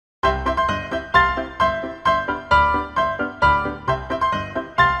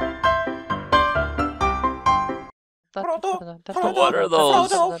What are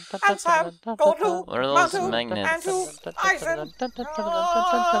those? And Sam go to What are those magnets?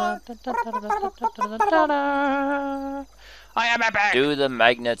 I am epic! Do the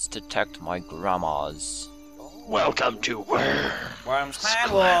magnets detect my grandmas? Welcome to Worms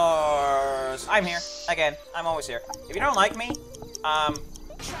Clan Wars! I'm here. Again. I'm always here. If you don't like me,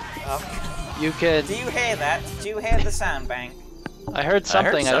 You can. do you hear that? Do you hear the sound bank? I heard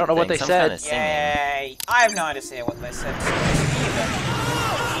something. I don't know what they some said. kind of singing. Yay! I have no idea what they said.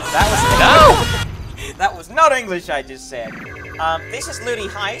 That was That was not English. I just said. This is Looty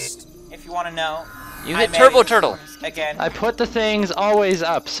Heist. If you want to know. You hit Turbo Turtle. Again. I put the things always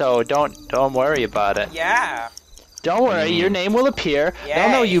up, so don't worry about it. Yeah. Don't worry, your name will appear. They'll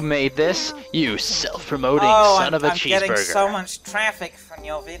know Yay. you made this. You self-promoting Oh, son of a I'm cheeseburger. getting so much traffic from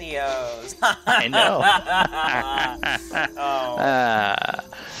your videos. I know. Oh.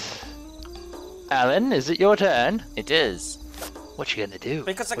 Alan, is it your turn? It is. What you gonna do?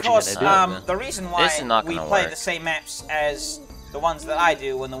 Because of What you course, gonna do? the reason This is why not we gonna play work. the same maps as the ones that I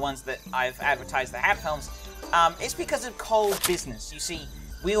do and the ones that I've advertised the Hat Films, it's because of cold business. You see,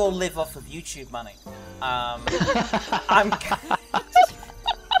 we all live off of YouTube money.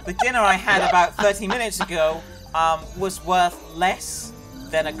 The dinner I had about 30 minutes ago was worth less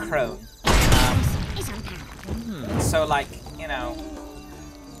than a krone. So, like, you know.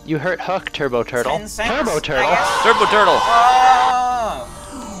 You hurt Hook, Turbo Turtle. 10 cents, Turbo I Turtle. guess. Turbo Turtle. Oh!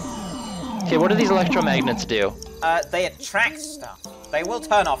 Okay, what do these electromagnets do? They attract stuff. They will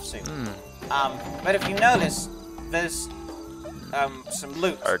turn off soon. But if you notice, there's some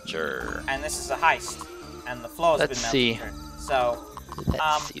loot. Archer. And this is a heist. And the floor's Let's been see. melted. So,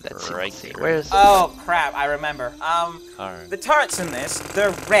 Let's see. right Let's see. there. Where's? oh crap, I remember. Card. The turrets in this,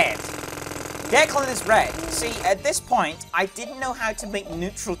 they're red. Declan is red. See, at this point, I didn't know how to make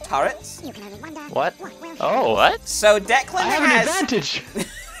neutral turrets. What? Oh, What? So Declan I have an has advantage.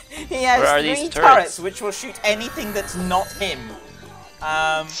 he has Where are 3 these turrets turrets? which will shoot anything that's not him.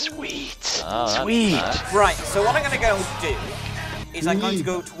 Sweet. Oh, that's Sweet. nice. Right, so what I'm going to go and do is I'm going to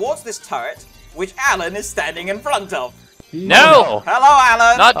go towards this turret, which Alan is standing in front of. No! Hello,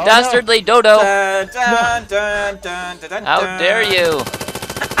 Alan! Not Oh, dastardly Dodo! Dun, dun, dun, dun, dun, dun, How dun. dare you!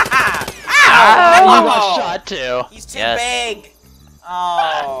 Oh, you Ow! got shot too. He's too Yes. big!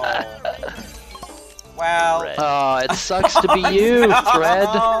 Oh. Well. Red. Oh, it sucks to be you, Fred.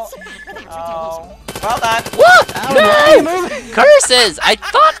 Oh. Well done. What? Alan, No! why are you moving? Curses! I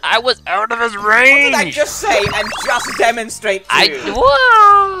thought I was out of his What did I range! just say and just demonstrate to you? Whoa!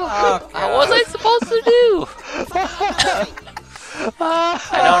 Oh, What was I supposed to do?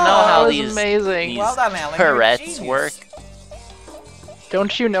 I don't know how that was these, amazing. these Well done, Alan. You're a turrets genius. work.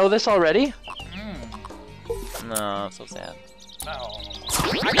 Don't you know this already? No, I'm so sad. Oh.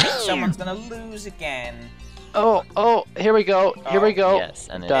 I think someone's gonna lose again. Oh, here we go. Here we go. Yes,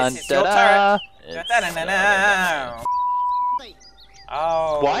 and Dun This is your da da. it's Da-da-da-da-da.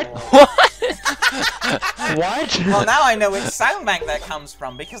 Oh. What? What? Well, now I know which sound bank that comes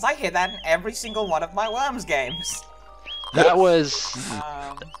from because I hear that in every single one of my Worms games. That was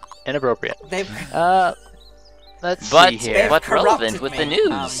inappropriate. They've Let's But see here. what's corrupted relevant with me. the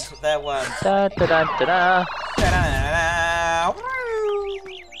news? Their Worms. Da da da da da. Da-da-da-da.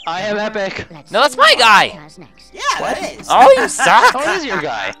 I am epic. No, that's my guy! Yeah, that is. Oh, you suck! Oh, it is your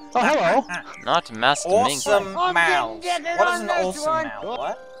guy. Oh, hello. Not Master Mink. Awesome mouse. What is an awesome mouse?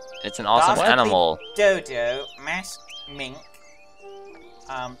 What? It's an awesome Dastardly animal. Dodo, mask mink,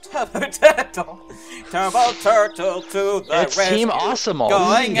 Turbo Turtle, Turbo Turtle to the It's rescue. Team Awesomal.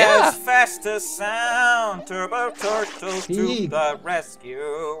 Going Yeah. as fast as sound, Turbo Turtle to the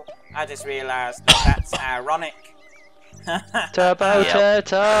rescue. I just realized that that's ironic. Turbo Yep.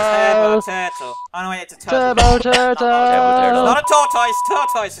 Turbo Turtle. Turtle. Oh no, wait, it's a turtle. Turbo Turtle. Turtle. Not a tortoise.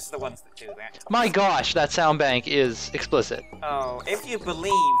 Tortoise is the ones that do that. My gosh, that sound bank is explicit. Oh, if you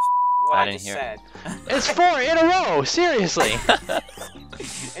believed what I I didn't just hear. said. It's 4 in a row. Seriously.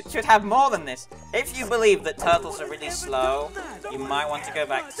 It should have more than this. If you believe that turtles are really slow, you might want to go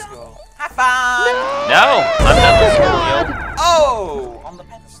back to school. Have fun! No! I'm not the Julio. Oh! On the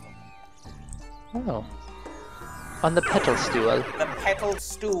pedestal. Oh. On the petal stool. The petal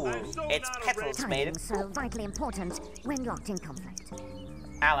stool. Its petals made of... So vitally important when locked in conflict.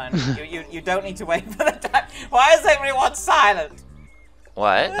 Alan, you don't need to wait for the time. Why is everyone silent?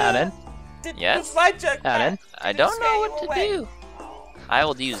 What? Alan? Yes? Was my joke Alan? bad? I Did it don't scare know you what to away? do. I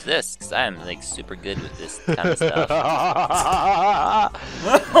will use this, because I am, like, super good with this kind of stuff.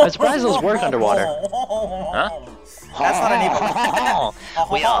 I'm surprised those work underwater. Huh? That's not an evil.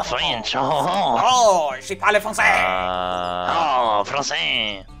 We are French. Oh, je parle français. Oh,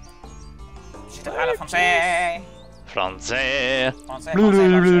 français. Je te parle français. Francais. Francais,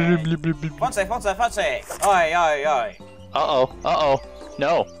 Francais, Francais, Francais. Oi, oi, oi. Uh-oh.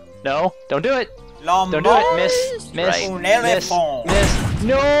 No. Don't do it. Don't do it. Miss. Un elephant. Miss.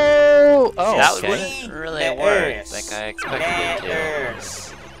 No. Oh, That okay. wouldn't really work like I expected it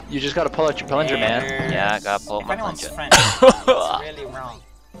to. You just gotta pull out your plunger, man. Yeah, I gotta pull up my Anyone's plunger. French, it's really wrong.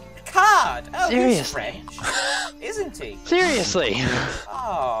 Picard! Oh, he's Seriously? French, isn't he? Seriously.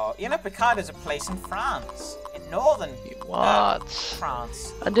 Oh, you know Picard is a place in France. In northern What?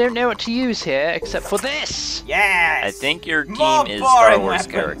 France. I don't know what to use here except for this. Yes! I think your team More is Star boring Wars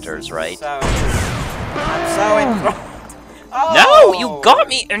weapons. characters, right? I'm so enthralled. Oh! No, you got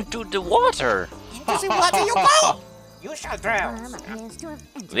me into the water. Into the water you go! You shall drown. Worm appears to have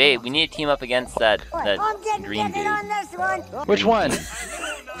entered. Wait, we need to team up against that I'm getting dream get it on dude. this one. Which one?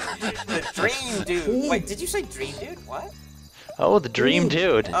 The dream dude. Wait, did you say dream dude? What? Oh, the dream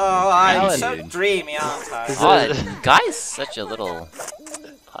dude. Oh, I'm Alan. so dreamy, aren't I? Oh, the guy's such a little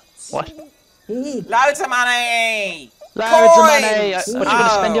putz. What? Loads of money! Loads of money. Coins! What you gonna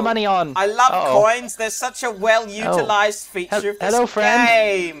spend your money on? I love Uh-oh. coins. They're such a well-utilized feature of this Hello, friend.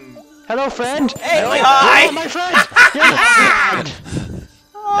 game. Hello, friend. Hey, Hello. hi. Oh, my friend. You're my friend.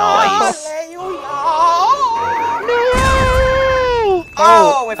 Nice. No.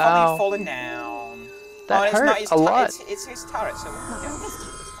 Oh, we've ow. probably fallen down. That it's hurt not his a lot. It's his turret, so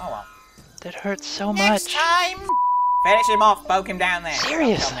oh well. That hurts so Next much. time, finish him off. Poke him down there.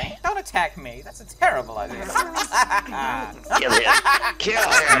 Seriously? Don't attack me. That's a terrible idea. Kill him. Kill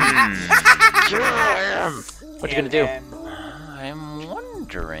him. Kill him. What you gonna do? I'm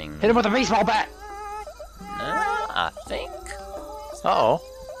wondering. Hit him with a baseball bat. I think Uh-oh.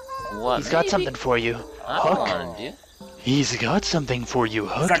 what He's got maybe something for you. I Hook. want to do. He's got something for you,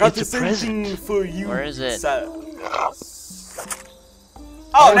 Hook. I got It's a present. for you. Where is it?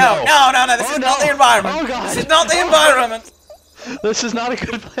 Oh no! This Oh, is not no. the environment. Oh, God. This is not the environment. This is not a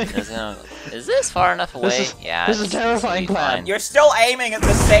good place. Is this far enough away? This is- Yeah. this is a it's terrifying totally plan. fine. You're still aiming at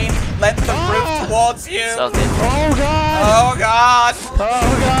the same length of route towards you. So good. Oh god! Oh god!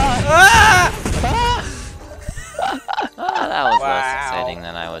 Oh god! Ah! That was Wow. less exciting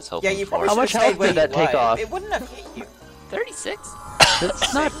than I was hoping Yeah, you for. probably How should much have health stayed where did that you take were. off? It wouldn't have hit you. 36?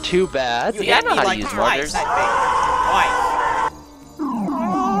 That's not too bad. You Yeah, I hit know me how to like use twice, mortars. I think. Twice.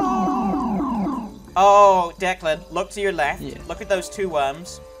 Oh, Declan, look to your left. Yeah. Look at those two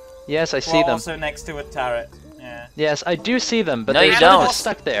worms. Yes, I We're see them. also next to a turret. Yeah. Yes, I do see them, but No, they're you kind of don't.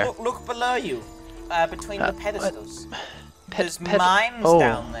 stuck there. Look below you, between the pedestals. There's Ped- mines oh.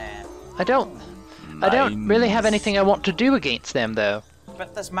 down there. I don't really have anything I want to do against them, though.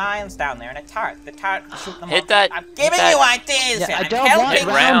 But there's mines down there and a turret. The turret can shoot them Hit off. that- I'm hit giving that- you ideas. Yeah, I I'm don't want helping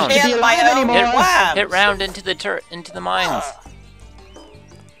round you to be kill my alive own anymore. worms. Hit round into the into the mines.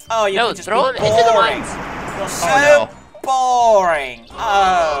 Oh, you No, can just throw be him into the boring. mines. You're so no. boring.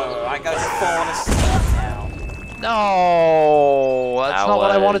 Oh, I go to fall asleep now. No, that's That not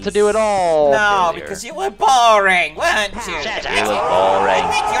what I wanted to do at all. No, failure. because you were boring, weren't you? Shut It was boring.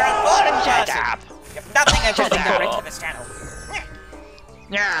 Admit you're a boring Shut person. up. You have nothing interesting to up. bring to this channel.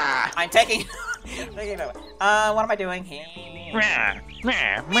 Yeah. I'm taking... taking it over. What am I doing here?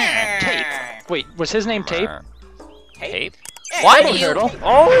 Tape. Wait, was his name Tape? Tape? Hey, Why Turtle do you Turtle.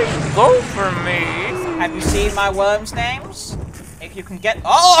 always go for me? Have you seen my worms' names? If you can get...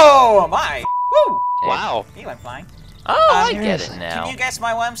 Oh, my! Woo! Wow. He went flying. Oh, I get Seriously. it now. Can you guess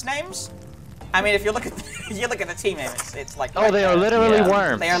my worms' names? I mean, if you look at you look at the team name, it's like. Oh, they are literally Yeah.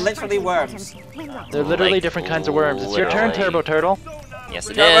 worms. They are literally worms. They're literally Like, different kinds of worms. It's your turn, literally. Turbo Turtle. Yes,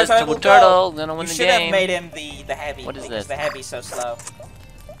 it Turbo is. Turtle, Turbo go. Turtle, gonna win You the should have game. made him the heavy. What is because this? the heavy's so slow.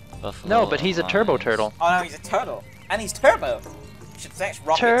 Buffalo No, but he's a Turbo Lines. Turtle. Oh no, he's a turtle, and he's turbo. You should search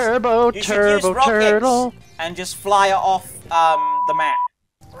rockets. Turbo You should use Turbo rockets Turtle. and just fly it off the map.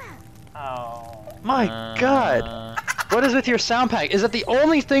 Oh. My god. What is with your sound pack? Is that the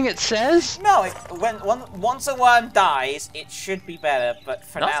only thing it says? No, once a worm dies, it should be better, but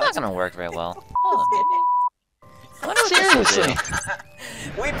for No, now it's not it's gonna work very well. Oh, maybe. I wonder what this will Seriously.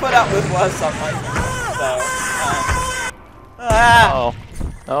 do. we put up with worse sometimes, so. Ah! Oh.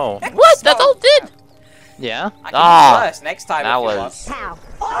 Oh. What? That's all it did? Yeah? I can Ah, do worse next time that if you was- want.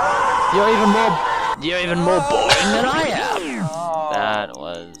 Pow. You're even more boring than I am. Oh. That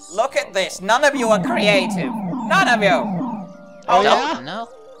was. Look at this. None of you are creative. None of you. Oh, no, yeah? no.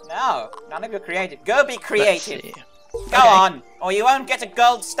 No, none of you are creative. Go be Let's creative. see. Go Okay. on, or you won't get a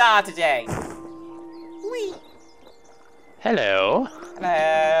gold star today. Whee. Hello.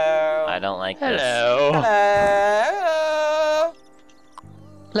 Hello. I don't like this. Hello. Hello.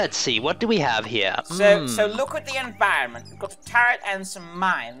 Let's see, what do we have here? So look at the environment. We've got a turret and some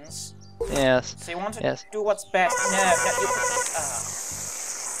mines. Yes. So you want to Yes. do what's best.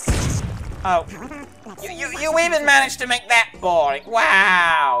 No, you even managed to make that boring.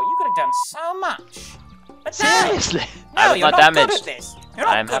 Wow, you could have done so much. But no, Seriously? I no, was you're not not good damaged. at this. You're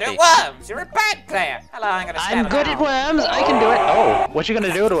not I'm good happy. at worms. You're a bad player. Hello, I'm gonna stand I'm good at around. worms. I can do it. Oh, what you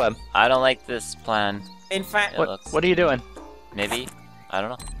gonna do to him? I don't like this plan. In fact, What are you doing? Maybe? I don't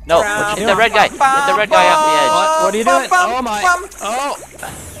know. No, Round, hit the red guy. Hit the red guy off the edge. What are you doing? Oh my! Oh,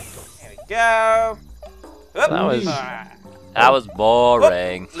 Here we go. Oop. That was- That was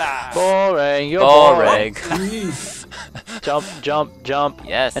boring. La. boring. You're Boring. Jump, jump, jump.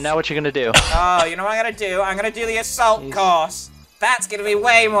 Yes. And now what you gonna do? Oh, you know what I'm gonna do? I'm gonna do the assault course. That's gonna be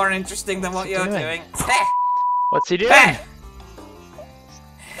way more interesting than what you're doing. There. What's he doing? There.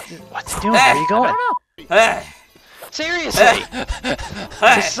 What's he doing? Where are you going? There. Seriously? It's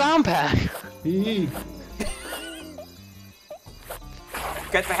a sound pack.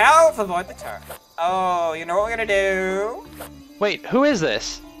 Get the health, avoid the turn. Oh, you know what we're gonna do? Wait, who is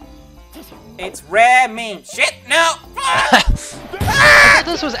this? It's rare mean. Shit, no! I thought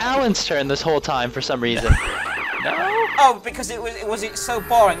this was Alan's turn this whole time for some reason. No. Oh, because it was so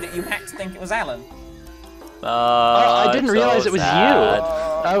boring that you had to think it was Alan. Oh, I didn't it's realize so it was sad.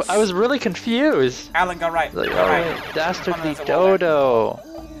 you. I was really confused. Alan, go right. Like, Go oh, right. dastardly Come on, there's a wall there. dodo.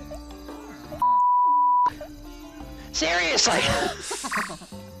 Seriously?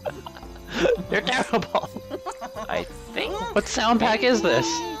 You're terrible. I think. What sound pack is this?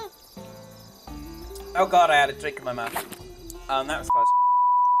 Oh god, I had a drink in my mouth. That was close.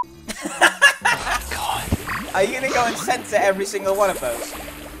 God. Are you gonna go and censor every single one of those?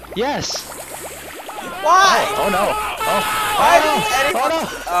 Yes. Why? Oh no. Why didn't anyone?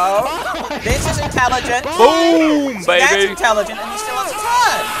 Oh Oh, this is intelligent. Boom, That's baby. intelligent, and he still has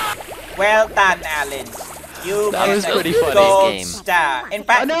a turn. Well done, Alan. You That get was a pretty funny. gold Game. star. In Oh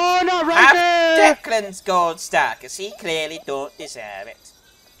fact, no, not have Riker! Declan's gold star, because he clearly don't deserve it.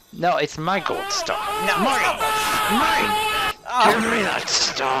 No, it's my gold star. No, Mine. Oh, Give me that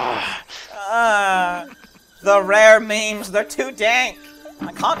star. the rare memes, they're too dank.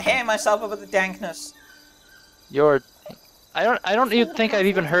 I can't hear myself over the dankness. You're. I don't even think I've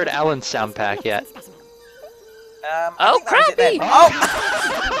even heard Alan's sound pack yet. I Oh, think that was it then. crappy. Oh!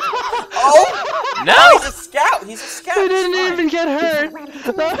 Oh! No. Oh, he's a scout! He's a scout! I it's didn't fine. even get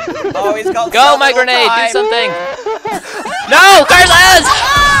hurt. Oh, he's got Go, so my little grenade. Do time. something. No, Carlos.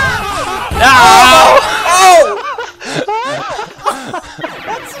 No. Oh!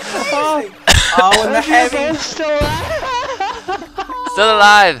 That's amazing! Oh, and the heavy... Still alive. Still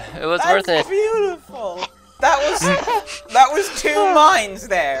alive. It was worth That's it. beautiful! That was 2 mines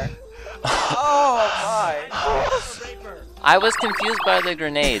there. Oh my! I was confused by the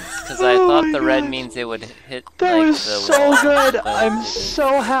grenades because I thought the red means it would hit That like was the so wall. good. I'm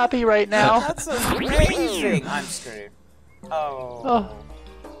so happy right now. That's amazing! I'm screwed. Oh.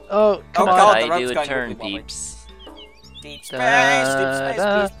 Oh, come Oh, on. God, I the rope's do a going turn, really wobbly. peeps. Deep space,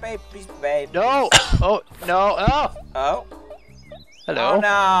 Da-da. deep space, babe. No. Oh no. Oh. Oh. Hello. Oh no!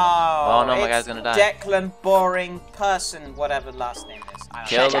 Oh, no, my It's guy's gonna die. Declan Boring Person, whatever last name is. I don't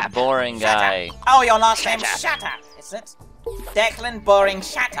Kill know. the boring Shut guy. up. Oh, your last name's Shut Up, isn't it? Declan Boring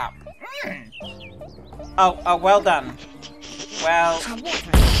Shut Up. Oh, well done. Well,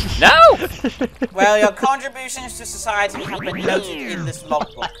 No! well, your contributions to society have been noted in this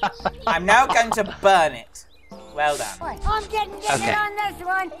logbook. I'm now going to burn it. Well done. I'm getting Okay. on this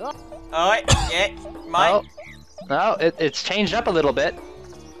one. Alright, yeah, mine. No, it's changed up a little bit.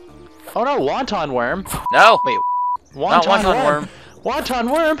 Oh no, wonton worm. No! Wait, Not wonton worm.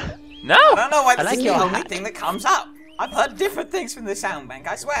 Wonton worm. No! I don't know why this like is your the only hat. thing that comes up. I've heard different things from the sound bank,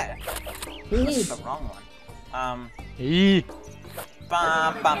 I swear. This is the wrong one. Eee.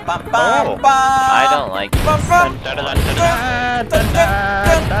 Bum, bum, bum, bum, Oh. bum. I don't like Bum, this. bum. Dun, dun, dun, dun, dun,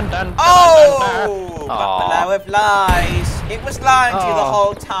 dun, dun, dun, Oh! Aw. Buffalo of lies. It was lying to you the Aw.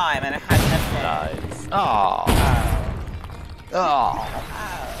 whole time, and it had an affair. Lies. Oh.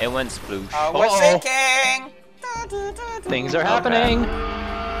 Oh. It went sploosh. Oh, we're Uh-oh. sinking. Things are happening.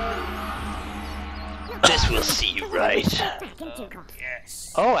 This will see you right.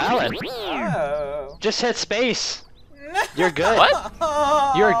 Yes. Oh, Alan. Oh. Just hit space. You're good.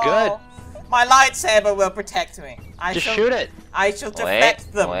 What? You're good. My lightsaber will protect me. Just shoot it. I shall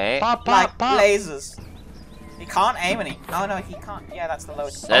deflect them Wait. Pop, like pop, pop. lasers. He can't aim any. Oh no, he can't. Yeah, that's the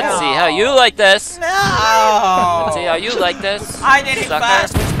lowest. Let's see how you like this. No! Let's see how you like this. I did it sucker.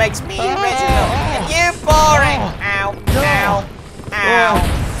 first, which makes me original. And you boring! Ow, ow,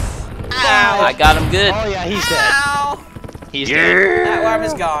 ow, ow, I got him good. Oh yeah, he's dead. ow. He's dead. That worm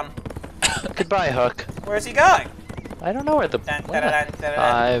is gone. Goodbye, Hook. Where's he going? I don't know where the... Dun, What? dun, dun, dun,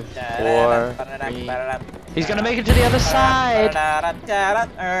 5, dun, 4, dun, dun, 3... dun, dun, He's gonna make it to the other side!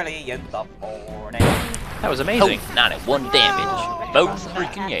 Early in the morning. That was amazing. Oh, 91 damage. Most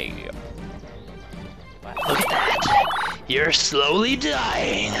freaking yeah. Look at that. You're slowly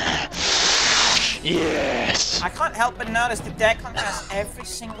dying. Yes. I can't help but notice that Declan has every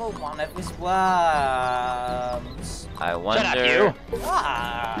single one of his worms. I wonder. Shut up, you.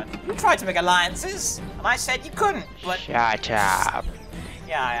 What? You tried to make alliances, and I said you couldn't, but... Shut up.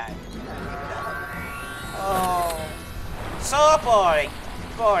 Yeah. Oh. So boring.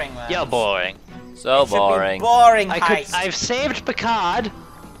 Boring worms. You're boring. So It should be boring. boring heist. I've saved Picard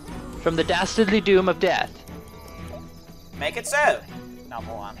from the dastardly doom of death. Make it so.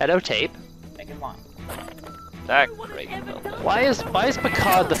 Number one. Hello, tape. Make it one. That great. Why is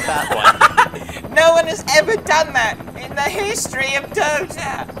Picard the fat one? No one has ever done that in the history of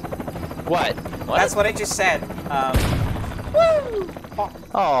Dota. What? That's what it just said. Woo! Pop,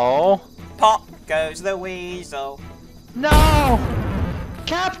 Oh. pop goes the weasel. No!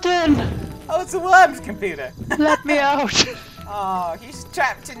 Captain! Oh, it's a worms computer. Let me out! Oh, he's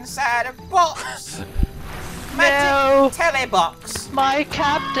trapped inside a box. No! Magic telebox. My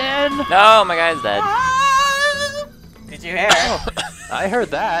captain! No, my guy's dead. Ah! Did you hear it? I heard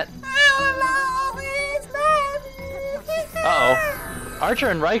that. Uh-oh. Archer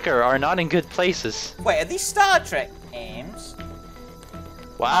and Riker are not in good places. Wait, are these Star Trek aims?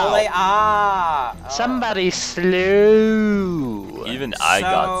 Wow. Oh, they are. Oh. Somebody slew. Even I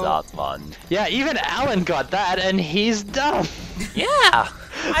got So- that one. Yeah, even Alan got that, and he's dumb. Yeah.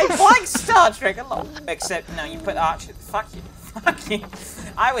 I like Star Trek a lot. Except, no, you put Archer. Fuck you. Fuck you.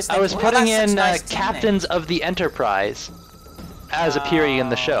 I was thinking, well, putting that's such in nice team Captains of the Enterprise as appearing in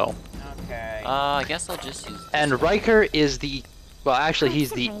the show. names. Okay. I guess I'll just use. And Riker is the, well, actually,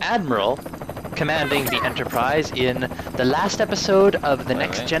 he's the Admiral commanding the Enterprise in the last episode of The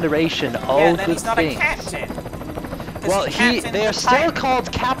Next Wait. Generation. All yeah, then good he's not things. a captain. 'Cause Well, he's captain they of are the still Titan.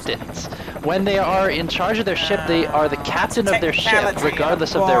 called captains. When they are in charge of their ship, they are the captain of their ship, Technicality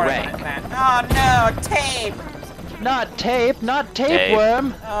regardless of their boring rank. like that. Oh no, tape! Not Tape.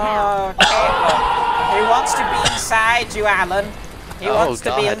 tapeworm. Oh, tapeworm. He wants to be inside you, Alan. He Oh, wants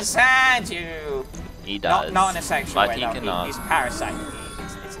to be God. inside you. He does. Not in a sexual but way, he though. cannot. He's parasite.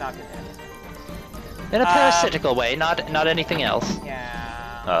 It's not good. In a parasitical way, not anything else.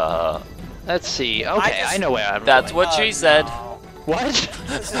 Yeah. Let's see. Okay, I know where I'm That's going. what she said. No. What?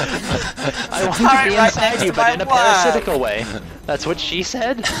 I want Alright, to be right inside next you, to but my in a worm. parasitical way. That's what she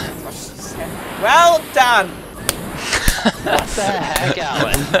said? Well done. What the heck,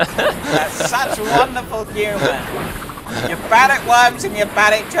 Alan? That's such wonderful humor. You're bad at worms and you're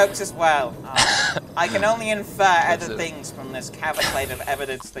bad at jokes as well. Oh, I can only infer other things from this cavalcade of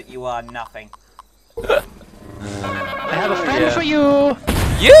evidence that you are nothing. I have a friend for you!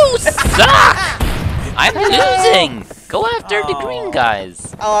 You suck! I'm losing! Go after the green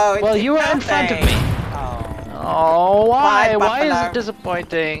guys. Oh, it Well, did you were in front of nothing. me. Oh. Oh, why? Bye, Why is Buffalo. it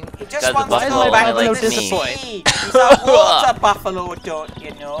disappointing? He Because just the wants to buffalo go back only to likes the me. sea. He's a water buffalo, don't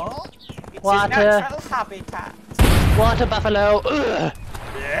you know? It's Water. his natural habitat. Water buffalo! Ugh.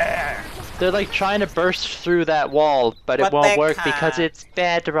 They're like trying to burst through that wall, but it But won't they work can't. because it's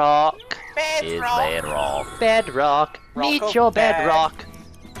bedrock. Is Bedrock. bedrock. Bedrock. Rock Meet of your bed. bedrock.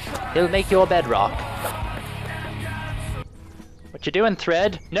 He'll make your bedrock. What you doing,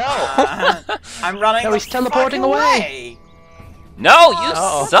 Thread? No! I'm running. No, he's the teleporting fuck away. No, you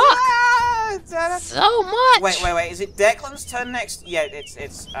Uh-oh. suck Ah, so much. Wait. Is it Declan's turn next? Yeah,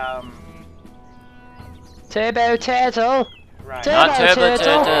 it's Turbo Turtle! right. Turbo Not turbo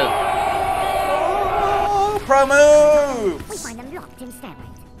Turtle. turtle. Oh, pro We moves. find them locked in stairways.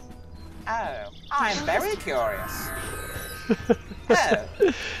 Oh, I'm very curious.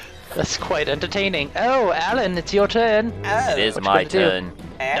 Oh, That's quite entertaining. Oh, Alan, it's your turn. oh. It is What you my gonna do? turn.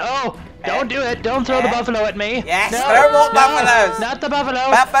 Eh? No! Don't do it! Don't throw the Eh? buffalo at me! Yes, no, throw more no, buffaloes. Not the buffalo!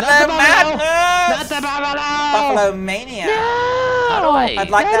 Buffalo not the buffalo! madness. Not the buffalo! Buffalo mania. No! How do I? I'd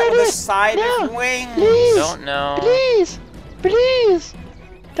like No, that no, with no. a side No. of wings. Please! Don't know. Please! Please!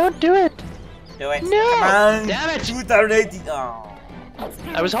 Don't do it! Do it. No. Come on. Damn it. Do the ready. Oh.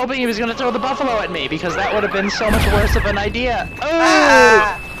 I was hoping he was gonna throw the buffalo at me because that would have been so much worse of an idea. Oh!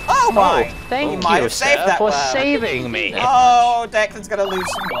 Ah. Oh my. Thank You you, might have saved sir, that for worm. saving me. Oh, Declan's gonna lose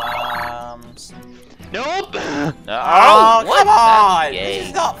some worms. Nope! Oh, what? come on! That's This gay.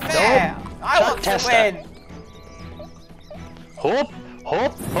 is not fair! I Shot want to tester. win! Hop!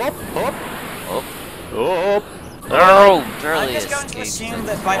 Hop! Hop! Hop! Oh, Hop! oh, I'm Charlie just going to escaped assume and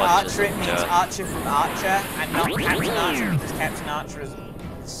that by watches Archer it means Ninja. Archer from Archer and not Captain Archer because Captain Archer is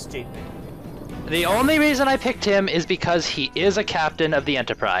stupid. The only reason I picked him is because he is a captain of the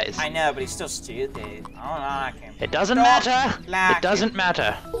Enterprise. I know, but he's still stupid. I don't like him. It doesn't Don't matter. like It doesn't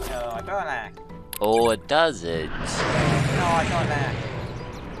matter. him. No, I don't like him. Oh, it doesn't. No, I don't like him.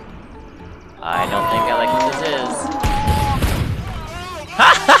 I don't think I like what this is.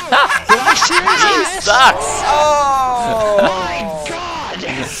 He sucks! Oh! My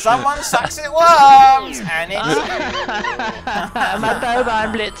God! Someone sucks at worms, and it's My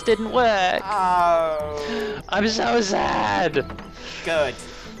bovine blitz didn't work. Oh, I'm so sad. good.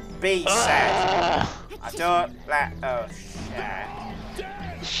 Be sad. Ugh. I don't like. Oh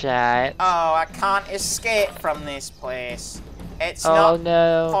shit. Shit. Oh, I can't escape from this place. It's Oh not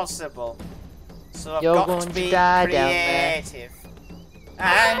no. possible. So I've You're got going to to be die down there. creative.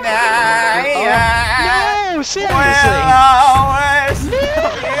 And No, will seriously. always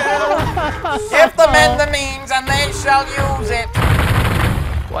love you. Give the men the means, and they shall use it.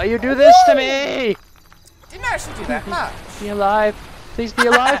 Why you do this to me? Didn't actually do that much. Be alive. Please be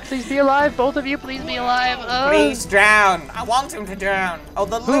alive. Please be alive. Both of you, please be alive. Please drown. I want him to drown. Oh,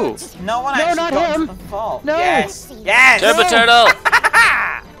 the Who? loot. No one No, actually not got him. to the fall. No. Yes. Yes. Turbo Turtle!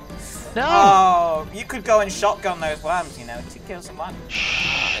 No. Oh, you could go and shotgun those worms, you know, to kill someone.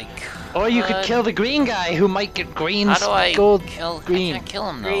 Or you could kill the green guy who might get green. How do I gold kill? green. I can't kill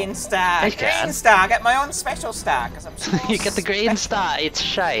him though. Green star. I Green can. star. I get my own special star because I'm so You get the green special. star. It's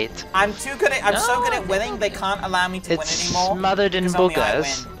shite. I'm too good at. I'm so good at winning. They can't allow me to It's win anymore. smothered in 'cause only I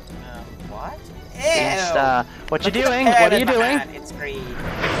boogers. win. What? Green Ew. star. What you Look at the doing? pen What are you in my doing? hand. It's green.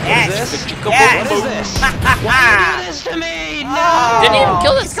 What Yes. is this? Yes. What is this? Why do this to me? No. Didn't even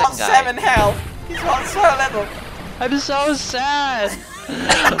kill this He's got guy. 7 health. He's got so little. I'm so sad.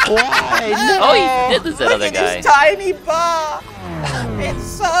 Why? No. Oh, he did this to Look other at guy. this tiny bar. It's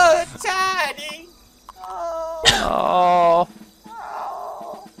so tiny. Oh. Oh.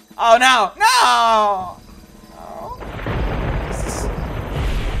 Oh, oh no! No! Oh.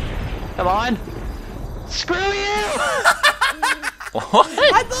 Come on. Screw you. What?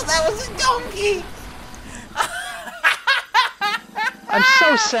 I thought that was a donkey! I'm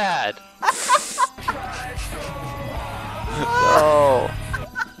so sad. No.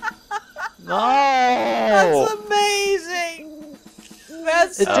 No. That's amazing!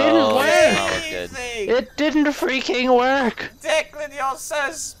 That's It didn't Oh, work. that was good. amazing! It didn't freaking work. Declan, you're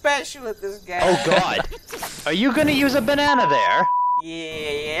so special at this game. Oh God. Are you gonna use a banana there?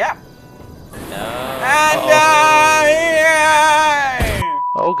 Yeah. No. And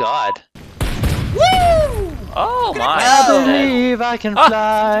Oh God. Woo! Oh my. I he's dead. believe I can Ah.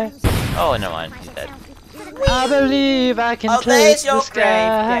 fly. Oh, never mind. He's dead. I believe I can Oh, touch there's the your grave,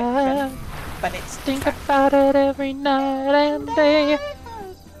 sky. Declan. But it's Think about it every night and day.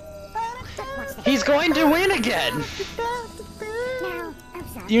 He's going to win again. No, I'm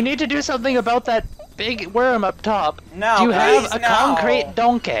sorry. You need to do something about that big worm up top. No, Do you have please, a no. concrete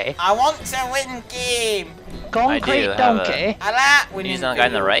donkey? I want to win game. Concrete have a- donkey? I like winning He's not the guy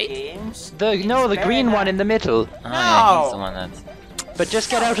on the video right? games. The Very green nice. one in the middle. Oh yeah, he's the No. one that's. But just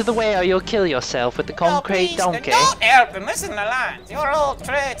get out of the way or you'll kill yourself with the No, concrete please, donkey. Don't help him. Listen to lines. You're all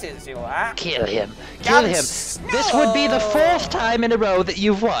traitors, you are. Kill him. Kill him. Guns. This would be the No. 4th time in a row that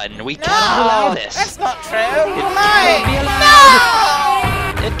you've won. We No, cannot allow this. That's not true. It You're cannot be lying.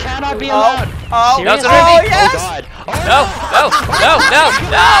 allowed. No. It cannot be Oh, allowed. oh, No, it's Seriously? already- oh, yes. Oh God. Oh, No!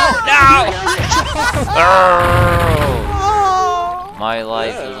 No! Oh. My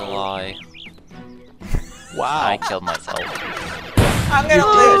life is a lie. Wow. I killed myself. I'm gonna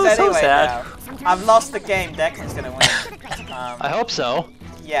Oh, lose so anyway sad. now. I've lost the game. Declan's gonna win. I hope so.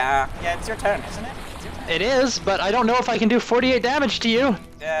 Yeah, it's your turn, isn't it? It is, but I don't know if I can do 48 damage to you.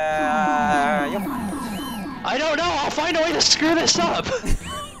 You're I don't know. I'll find a way to screw this up.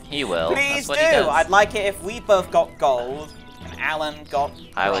 He will. Please That's what do. he does. I'd like it if we both got gold and Alan got.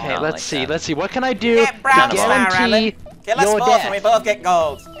 I would Okay, not let's like see. that. Let's see. What can I do Get brown to star, guarantee Alan. Kill us your both death? and we both get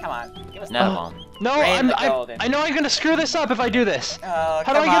gold. Come on, give us No. gold. No, Rain the gold in. I know I'm gonna screw this up if I do this. Oh,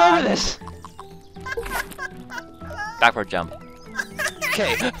 How do come I get on. over this? Backward jump.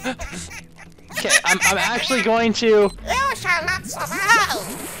 Okay. Okay, I'm actually going to. You shall not survive.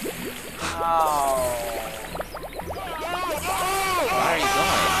 Oh. Where are you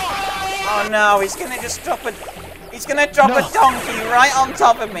going? Oh no, he's gonna just drop a. He's gonna drop No. a donkey right on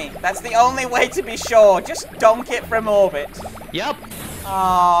top of me. That's the only way to be sure. Just donk it from orbit. Yep.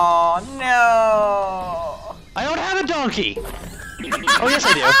 Oh no. I don't have a donkey. Oh yes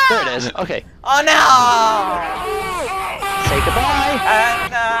I do. There it is. Okay. Oh no. Say goodbye.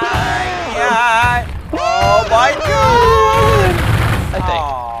 And oh my god. I think.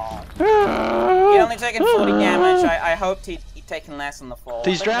 Oh. He only taken 40 damage. I hoped he'd taken less on the fall.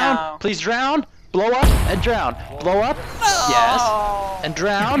 Please but drown. no. Please drown. Blow up and drown. Blow up. Yes. And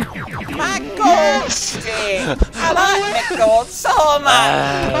drown. My gold stick! I like my gold so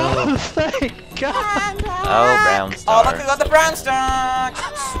much! Oh, thank God. Oh, brown Oh, star. look, I got the brown star!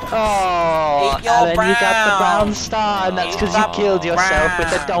 Oh, Eat your Alan, you got the brown. brown star, and that's Eat because you the killed yourself with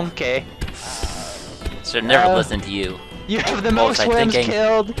a brown. donkey. Should never Oh. listen to you. You have the What most was I worms thinking?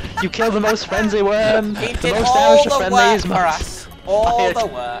 killed. You killed the most friendly worm. He The did most all damage to the friendlies. work for us. All the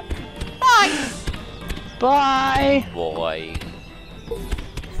work. Bye! Bye. Boy.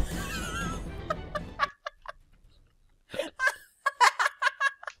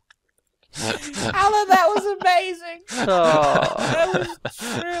 Alan, that was amazing! Oh. That was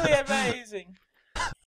truly amazing!